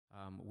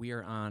We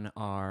are on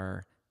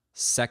our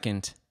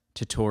second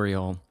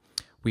tutorial.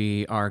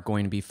 We are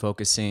going to be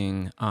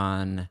focusing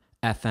on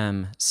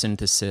FM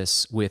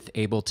synthesis with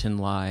Ableton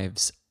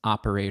Live's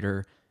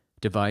Operator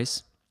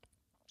device.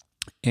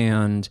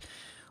 And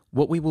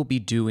what we will be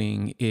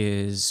doing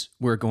is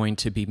we're going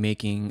to be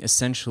making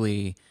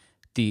essentially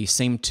the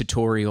same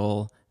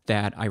tutorial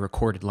that I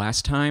recorded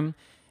last time,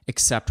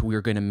 except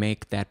we're going to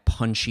make that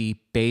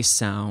punchy bass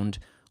sound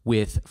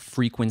with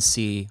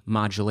frequency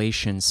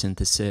modulation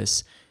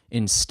synthesis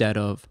instead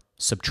of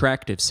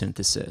subtractive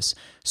synthesis.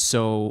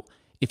 So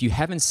if you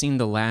haven't seen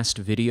the last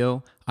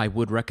video, I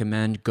would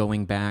recommend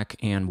going back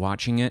and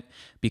watching it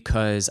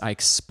because I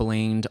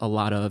explained a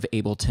lot of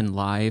Ableton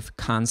Live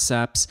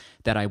concepts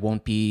that I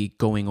won't be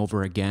going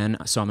over again.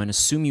 So I'm going to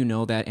assume you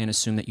know that and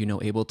assume that you know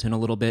Ableton a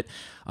little bit.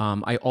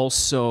 I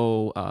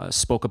also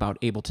spoke about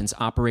Abletons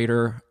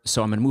Operator,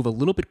 so I'm going to move a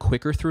little bit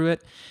quicker through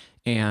it,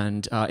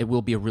 and it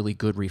will be a really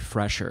good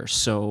refresher.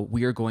 So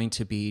we are going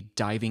to be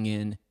diving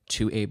in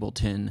to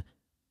Ableton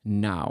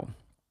now.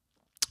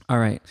 All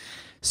right,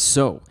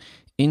 so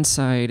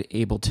inside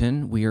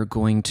Ableton, we are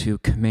going to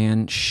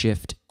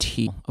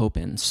Command-Shift-T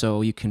open.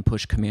 So you can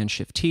push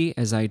Command-Shift-T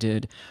as I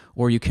did,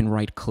 or you can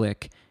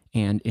right-click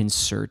and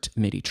insert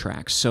MIDI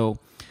tracks. So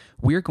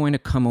we're going to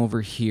come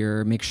over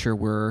here, make sure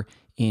we're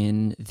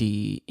in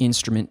the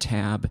Instrument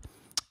tab,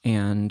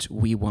 and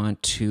we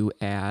want to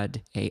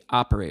add a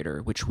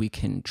operator, which we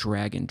can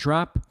drag and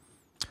drop,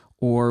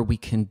 or we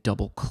can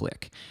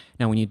double-click.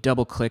 Now, when you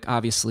double-click,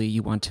 obviously,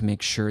 you want to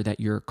make sure that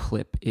your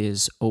clip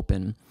is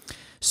open.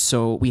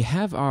 So we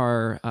have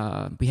our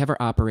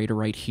operator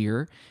right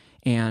here,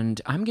 and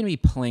I'm going to be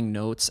playing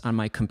notes on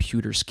my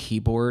computer's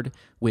keyboard,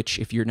 which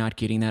if you're not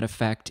getting that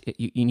effect,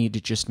 you need to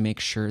just make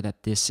sure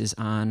that this is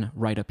on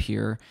right up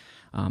here.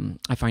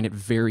 I find it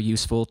very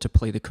useful to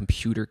play the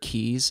computer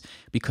keys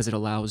because it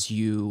allows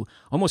you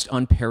almost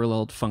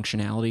unparalleled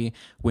functionality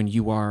when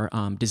you are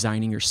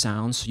designing your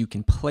sounds, so you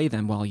can play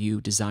them while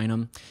you design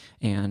them,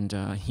 and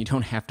you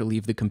don't have to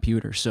leave the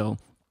computer. So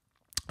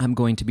I'm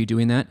going to be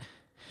doing that.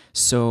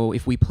 So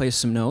if we play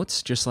some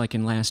notes, just like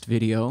in last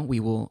video, we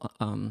will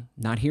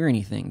not hear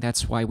anything.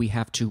 That's why we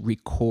have to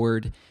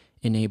record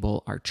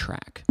enable our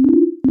track.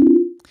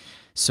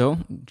 So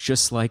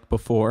just like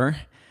before,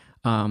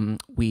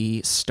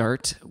 we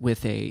start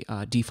with a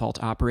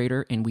default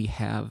operator and we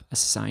have a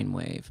sine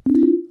wave.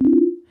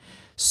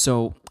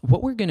 So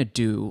what we're going to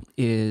do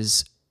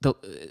is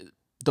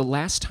the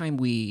last time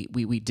we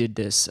did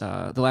this,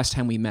 the last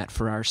time we met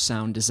for our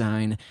sound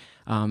design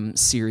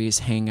series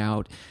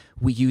hangout,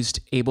 we used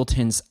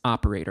Ableton's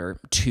Operator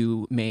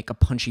to make a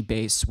punchy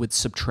bass with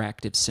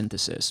subtractive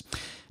synthesis.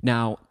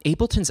 Now,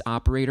 Ableton's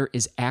Operator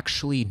is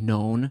actually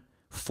known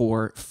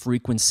for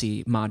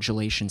frequency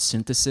modulation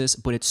synthesis,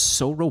 but it's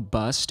so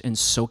robust and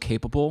so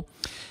capable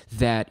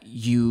that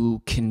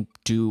you can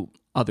do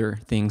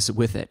other things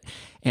with it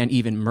and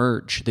even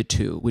merge the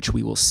two, which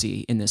we will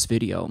see in this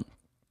video.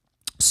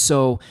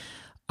 So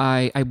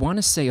I want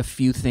to say a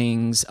few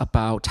things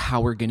about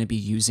how we're going to be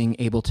using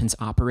Ableton's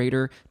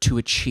Operator to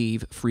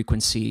achieve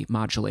frequency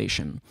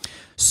modulation.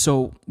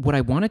 So what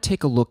I want to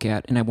take a look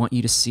at, and I want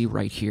you to see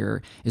right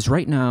here, is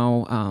right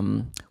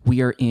now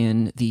we are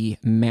in the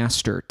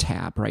Master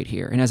tab right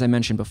here. And as I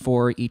mentioned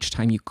before, each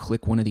time you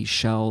click one of these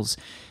shells,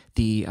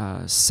 the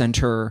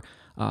center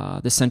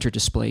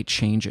display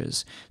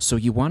changes. So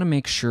you want to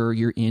make sure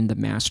you're in the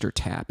Master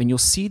tab, and you'll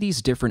see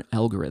these different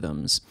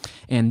algorithms.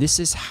 And this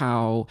is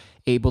how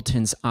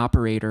Ableton's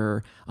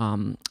Operator,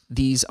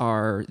 these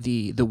are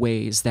the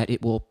ways that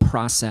it will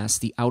process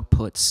the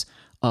outputs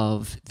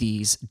of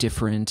these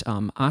different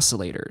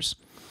oscillators.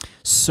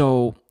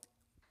 So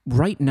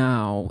right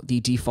now, the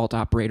default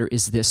operator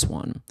is this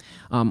one.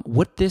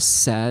 What this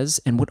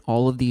says and what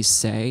all of these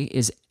say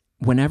is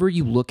whenever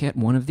you look at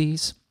one of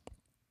these,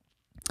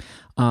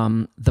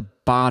 the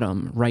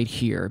bottom right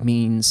here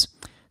means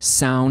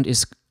sound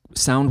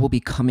will be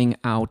coming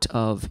out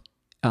of,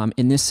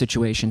 in this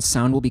situation,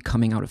 sound will be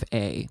coming out of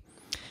A.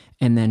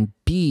 And then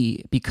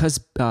B, because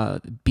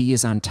B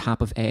is on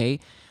top of A,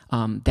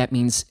 that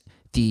means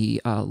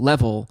the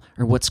level,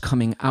 or what's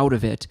coming out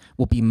of it,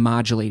 will be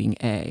modulating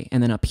A.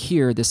 And then up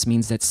here, this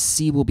means that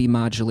C will be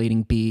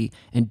modulating B,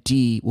 and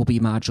D will be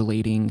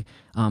modulating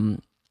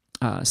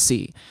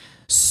C.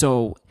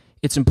 So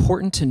it's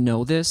important to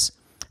know this,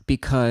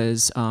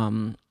 because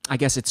I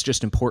guess it's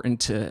just important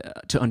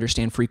to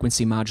understand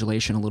frequency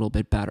modulation a little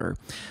bit better.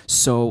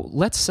 So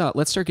let's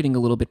start getting a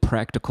little bit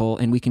practical,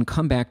 and we can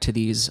come back to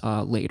these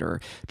later.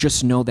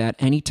 Just know that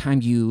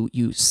anytime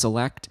you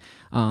select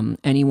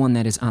anyone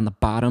that is on the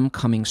bottom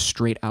coming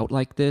straight out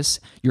like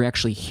this, you're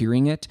actually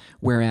hearing it,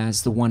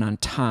 whereas the one on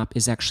top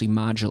is actually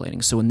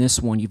modulating. So in this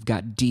one, you've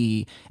got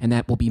D, and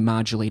that will be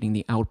modulating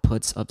the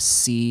outputs of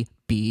C,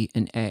 B,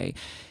 and A.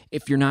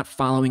 If you're not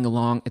following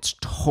along, it's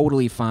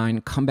totally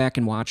fine. Come back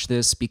and watch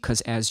this, because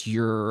as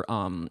your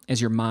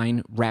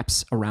mind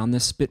wraps around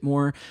this a bit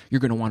more, you're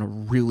going to want to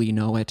really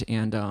know it.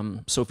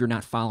 And so if you're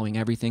not following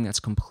everything, that's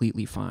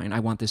completely fine.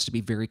 I want this to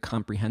be very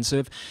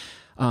comprehensive.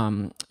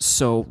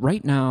 So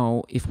right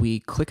now, if we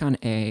click on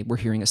A, we're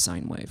hearing a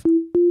sine wave.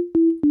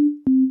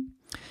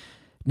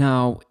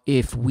 Now,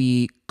 if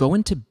we go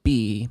into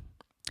B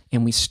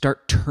and we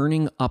start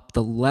turning up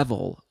the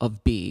level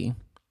of B,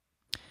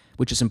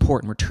 which is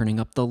important, we're turning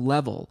up the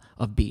level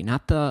of B,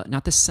 not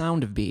the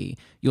sound of B,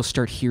 you'll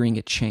start hearing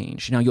it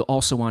change. Now, you'll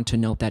also want to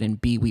note that in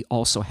B, we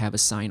also have a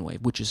sine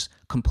wave, which is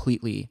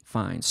completely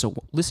fine. So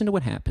listen to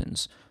what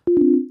happens.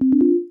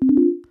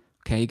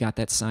 Okay, you got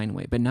that sine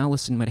wave. But now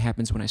listen to what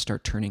happens when I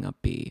start turning up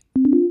B.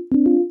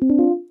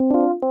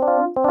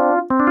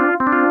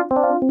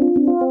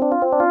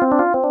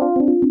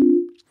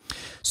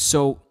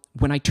 So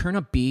when I turn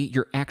up B,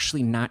 you're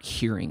actually not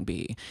hearing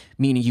B,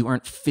 meaning you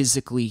aren't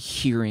physically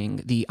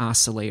hearing the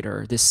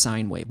oscillator, this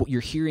sine wave. What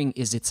you're hearing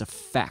is its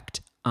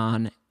effect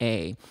on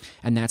A,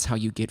 and that's how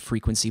you get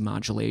frequency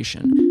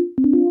modulation.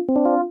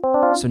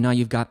 So now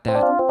you've got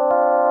that.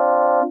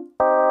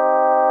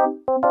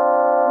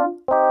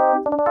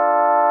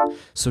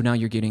 So now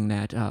you're getting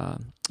that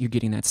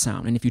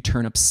sound. And if you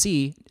turn up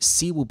C,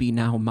 C will be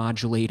now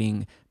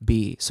modulating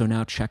B. So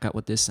now check out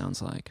what this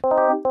sounds like.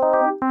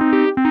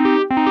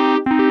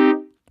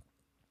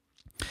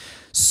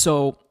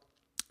 So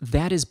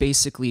that is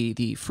basically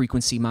the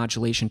frequency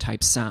modulation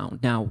type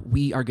sound. Now,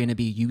 we are going to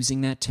be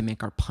using that to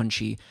make our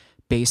punchy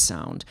bass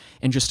sound.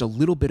 And just a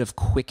little bit of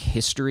quick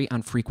history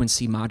on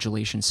frequency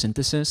modulation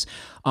synthesis.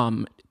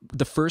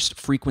 The first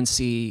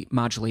frequency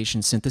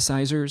modulation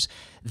synthesizers,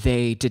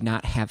 they did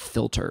not have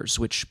filters,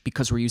 which,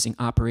 because we're using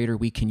operator,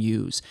 we can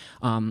use.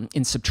 In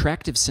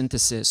subtractive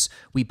synthesis,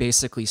 we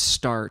basically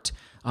start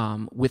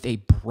with a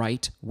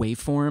bright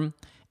waveform,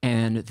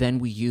 and then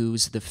we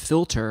use the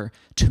filter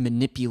to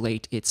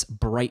manipulate its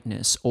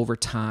brightness over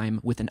time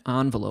with an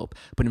envelope.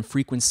 But in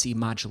frequency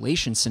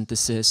modulation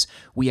synthesis,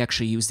 we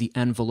actually use the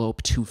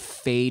envelope to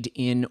fade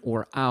in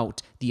or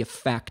out the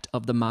effect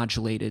of the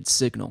modulated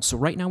signal. So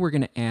right now we're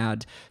going to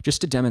add,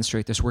 just to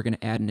demonstrate this, we're going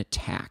to add an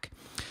attack.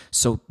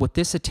 So what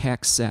this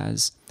attack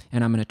says,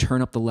 and I'm going to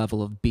turn up the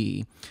level of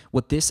B.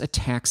 What this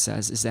attack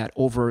says is that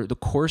over the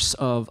course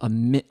of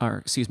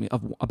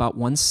of about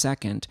 1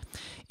 second,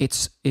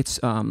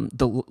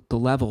 the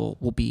level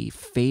will be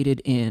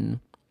faded in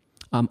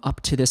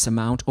up to this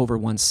amount over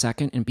 1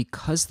 second, and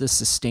because the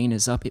sustain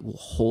is up, it will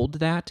hold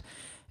that,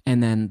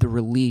 and then the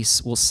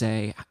release will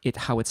say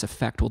how its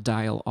effect will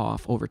dial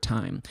off over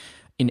time.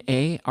 In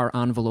A, our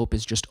envelope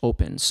is just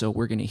open, so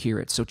we're going to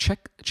hear it. So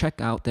check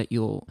out that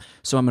you'll.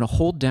 So I'm going to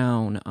hold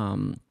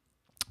down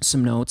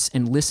some notes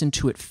and listen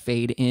to it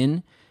fade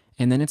in,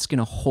 and then it's going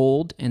to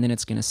hold, and then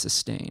it's going to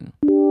sustain.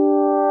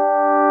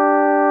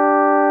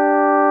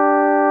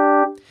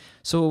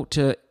 So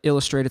to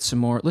illustrate it some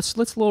more,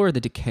 let's lower the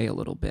decay a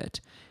little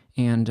bit,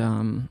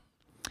 and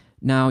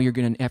now you're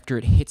going to, after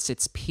it hits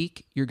its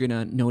peak, you're going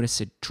to notice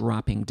it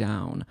dropping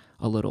down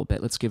a little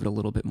bit. Let's give it a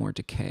little bit more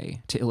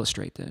decay to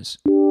illustrate this.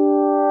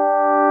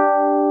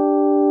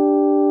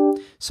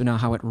 So now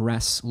how it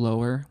rests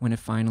lower when it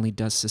finally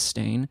does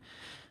sustain.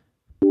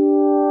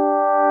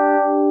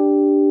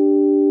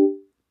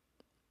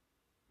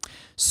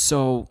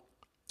 So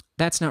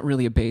that's not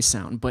really a bass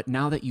sound, but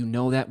now that you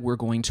know that, we're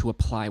going to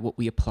apply what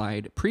we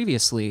applied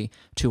previously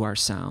to our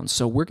sound.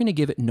 So we're going to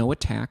give it no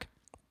attack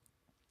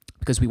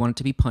because we want it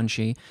to be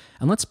punchy,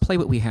 and let's play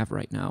what we have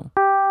right now.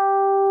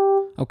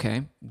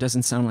 Okay,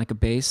 doesn't sound like a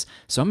bass,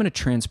 so I'm going to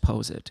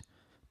transpose it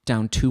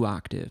down 2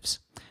 octaves,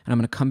 and I'm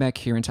going to come back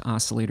here into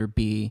oscillator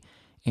B,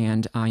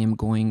 and I am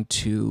going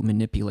to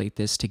manipulate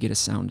this to get a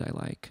sound I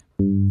like.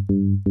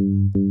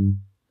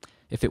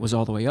 If it was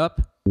all the way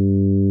up,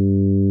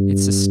 it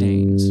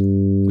sustains,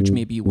 which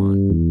maybe you want.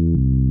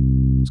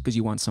 It's because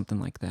you want something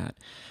like that.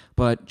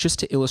 But just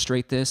to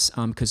illustrate this,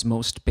 because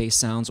most bass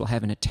sounds will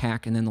have an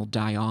attack and then they'll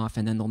die off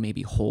and then they'll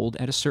maybe hold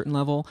at a certain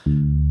level,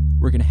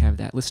 we're going to have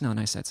that. Listen how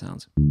nice that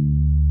sounds.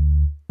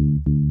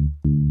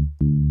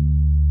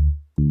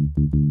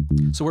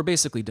 So we're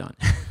basically done.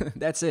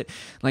 That's it.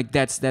 Like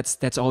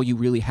that's all you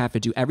really have to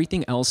do.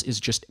 Everything else is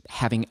just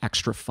having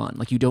extra fun.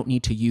 Like you don't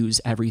need to use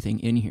everything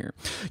in here.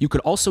 You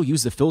could also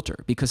use the filter,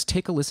 because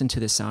take a listen to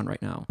this sound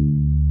right now.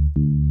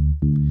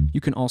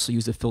 You can also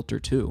use the filter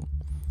too.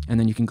 And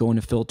then you can go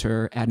into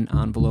filter, add an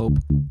envelope,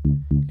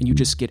 and you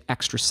just get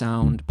extra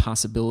sound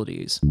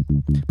possibilities.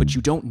 But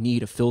you don't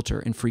need a filter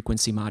in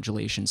frequency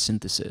modulation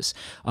synthesis.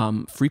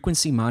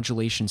 Frequency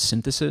modulation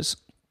synthesis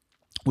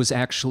was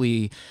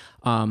actually,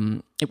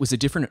 it was a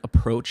different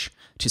approach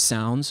to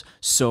sounds.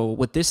 So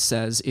what this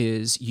says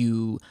is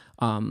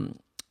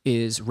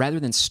is rather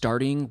than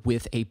starting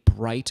with a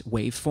bright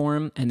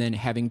waveform and then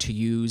having to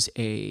use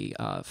a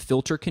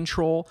filter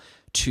control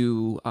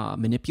to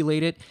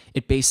manipulate it,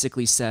 it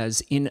basically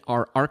says in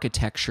our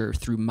architecture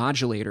through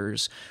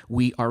modulators,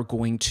 we are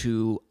going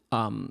to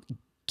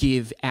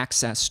give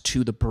access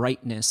to the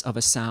brightness of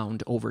a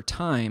sound over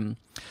time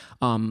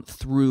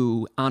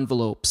through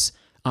envelopes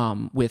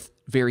with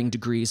varying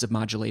degrees of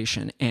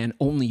modulation and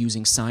only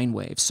using sine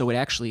waves. So it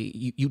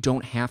actually, you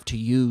don't have to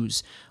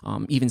use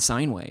even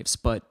sine waves,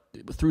 but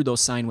through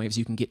those sine waves,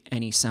 you can get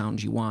any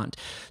sound you want.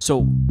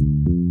 So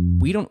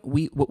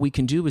what we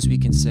can do is we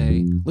can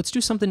say, let's do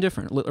something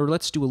different, or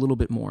let's do a little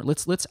bit more.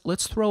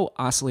 Let's throw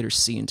oscillator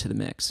C into the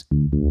mix.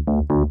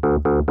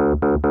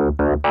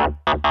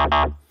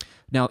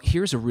 Now,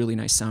 here's a really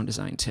nice sound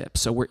design tip.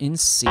 So we're in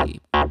C.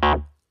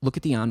 Look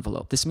at the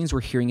envelope. This means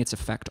we're hearing its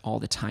effect all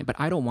the time, but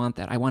I don't want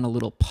that. I want a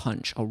little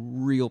punch, a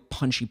real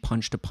punchy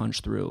punch to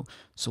punch through.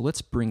 So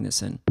let's bring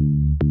this in.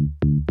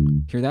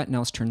 Hear that? Now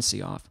let's turn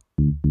C off.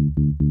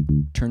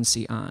 Turn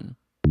C on.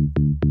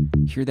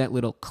 Hear that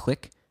little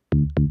click?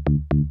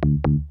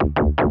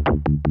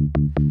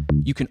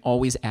 You can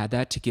always add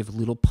that to give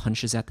little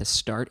punches at the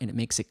start, and it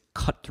makes it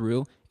cut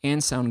through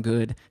and sound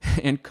good,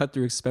 and cut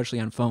through especially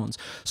on phones.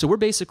 So we're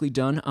basically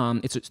done.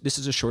 This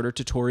is a shorter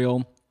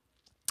tutorial.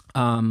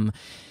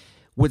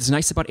 What's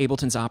nice about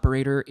Ableton's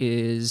Operator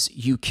is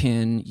you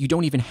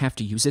don't even have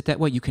to use it that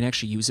way. You can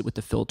actually use it with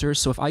the filters.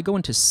 So if I go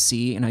into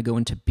C and I go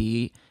into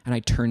B and I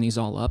turn these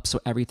all up so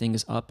everything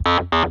is up,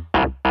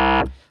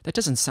 that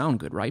doesn't sound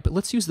good, right? But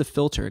let's use the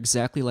filter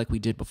exactly like we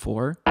did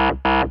before.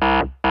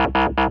 And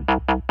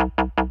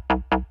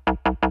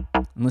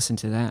listen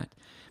to that.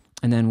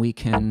 And then we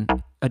can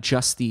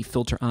adjust the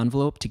filter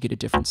envelope to get a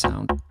different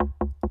sound.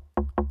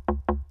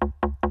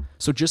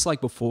 So just like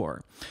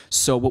before.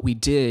 So what we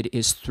did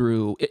is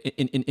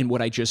in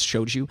what I just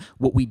showed you,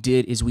 what we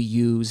did is we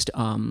used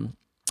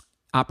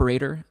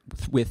Operator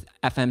with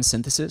FM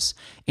synthesis,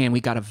 and we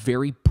got a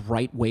very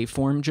bright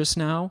waveform just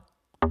now.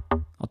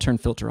 I'll turn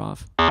filter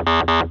off.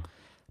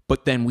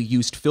 But then we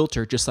used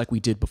filter just like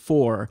we did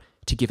before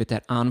to give it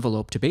that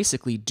envelope to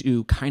basically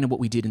do kind of what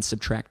we did in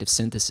subtractive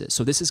synthesis.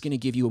 So this is going to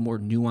give you a more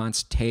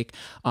nuanced take.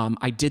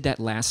 I did that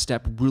last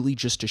step really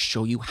just to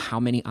show you how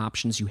many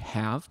options you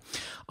have.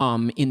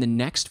 In the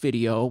next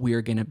video, we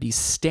are going to be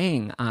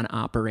staying on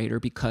Operator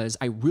because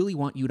I really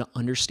want you to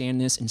understand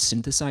this in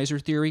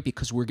synthesizer theory,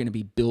 because we're going to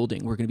be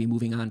building. We're going to be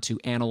moving on to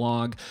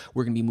analog.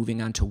 We're going to be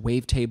moving on to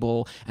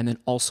wavetable, and then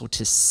also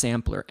to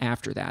sampler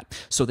after that.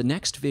 So the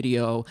next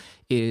video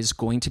is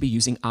going to be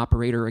using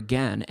Operator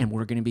again, and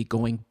we're going to be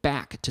going back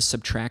to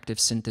subtractive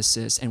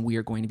synthesis, and we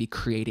are going to be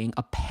creating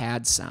a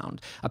pad sound.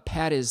 A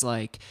pad is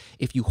like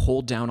if you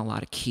hold down a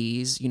lot of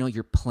keys, you know,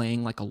 you're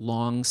playing like a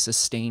long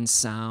sustained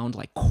sound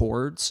like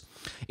chords.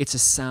 It's a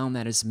sound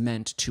that is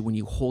meant to, when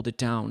you hold it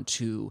down,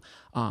 to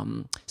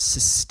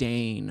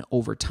sustain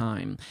over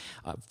time.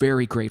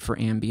 Very great for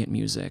ambient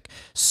music.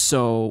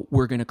 So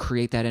we're going to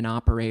create that in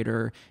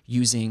Operator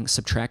using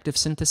subtractive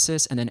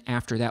synthesis, and then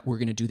after that we're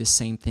going to do the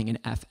same thing in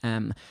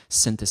FM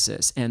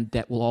synthesis, and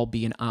that will all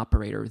be in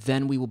Operator.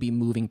 Then we will be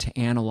moving to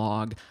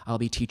analog. I'll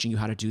be teaching you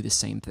how to do the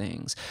same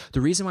things. The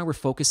reason why we're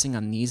focusing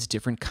on these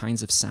different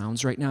kinds of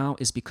sounds right now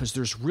is because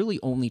there's really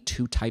only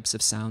two types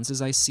of sounds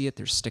as I see it.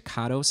 There's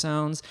staccato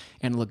sounds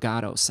and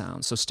legato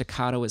sounds. So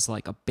staccato is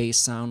like a bass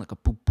sound, like a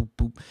boop, boop,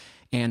 boop,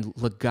 and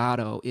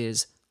legato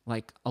is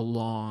like a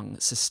long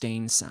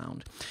sustained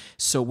sound.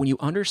 So when you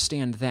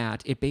understand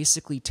that, it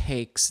basically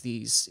takes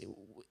these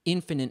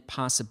infinite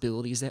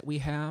possibilities that we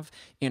have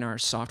in our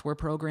software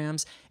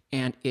programs,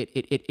 and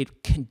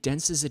it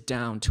condenses it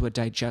down to a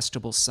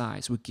digestible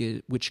size,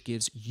 which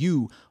gives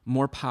you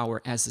more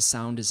power as the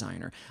sound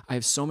designer. I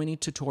have so many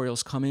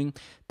tutorials coming.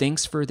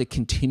 Thanks for the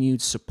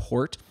continued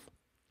support.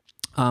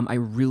 I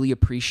really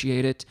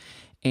appreciate it,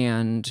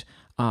 and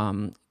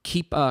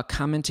keep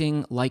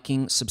commenting,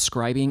 liking,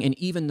 subscribing. And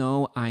even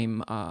though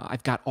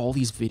I've got all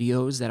these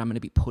videos that I'm going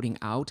to be putting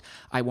out,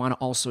 I want to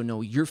also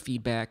know your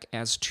feedback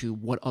as to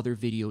what other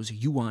videos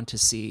you want to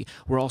see.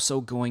 We're also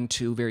going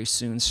to very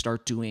soon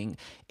start doing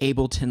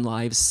Ableton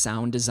Live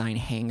sound design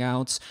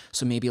hangouts.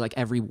 So maybe like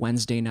every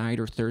Wednesday night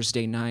or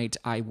Thursday night,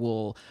 I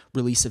will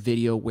release a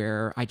video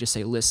where I just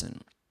say,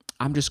 listen,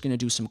 I'm just going to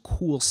do some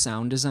cool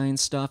sound design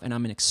stuff, and I'm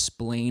going to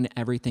explain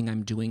everything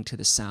I'm doing to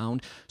the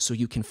sound so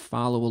you can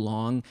follow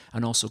along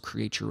and also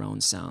create your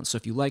own sound. So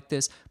if you like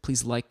this,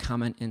 please like,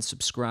 comment, and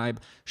subscribe.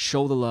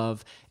 Show the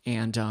love,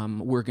 and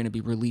we're going to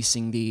be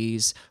releasing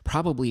these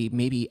probably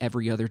maybe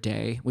every other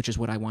day, which is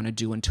what I want to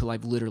do until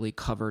I've literally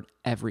covered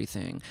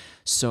everything.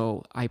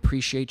 So I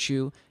appreciate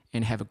you,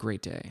 and have a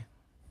great day.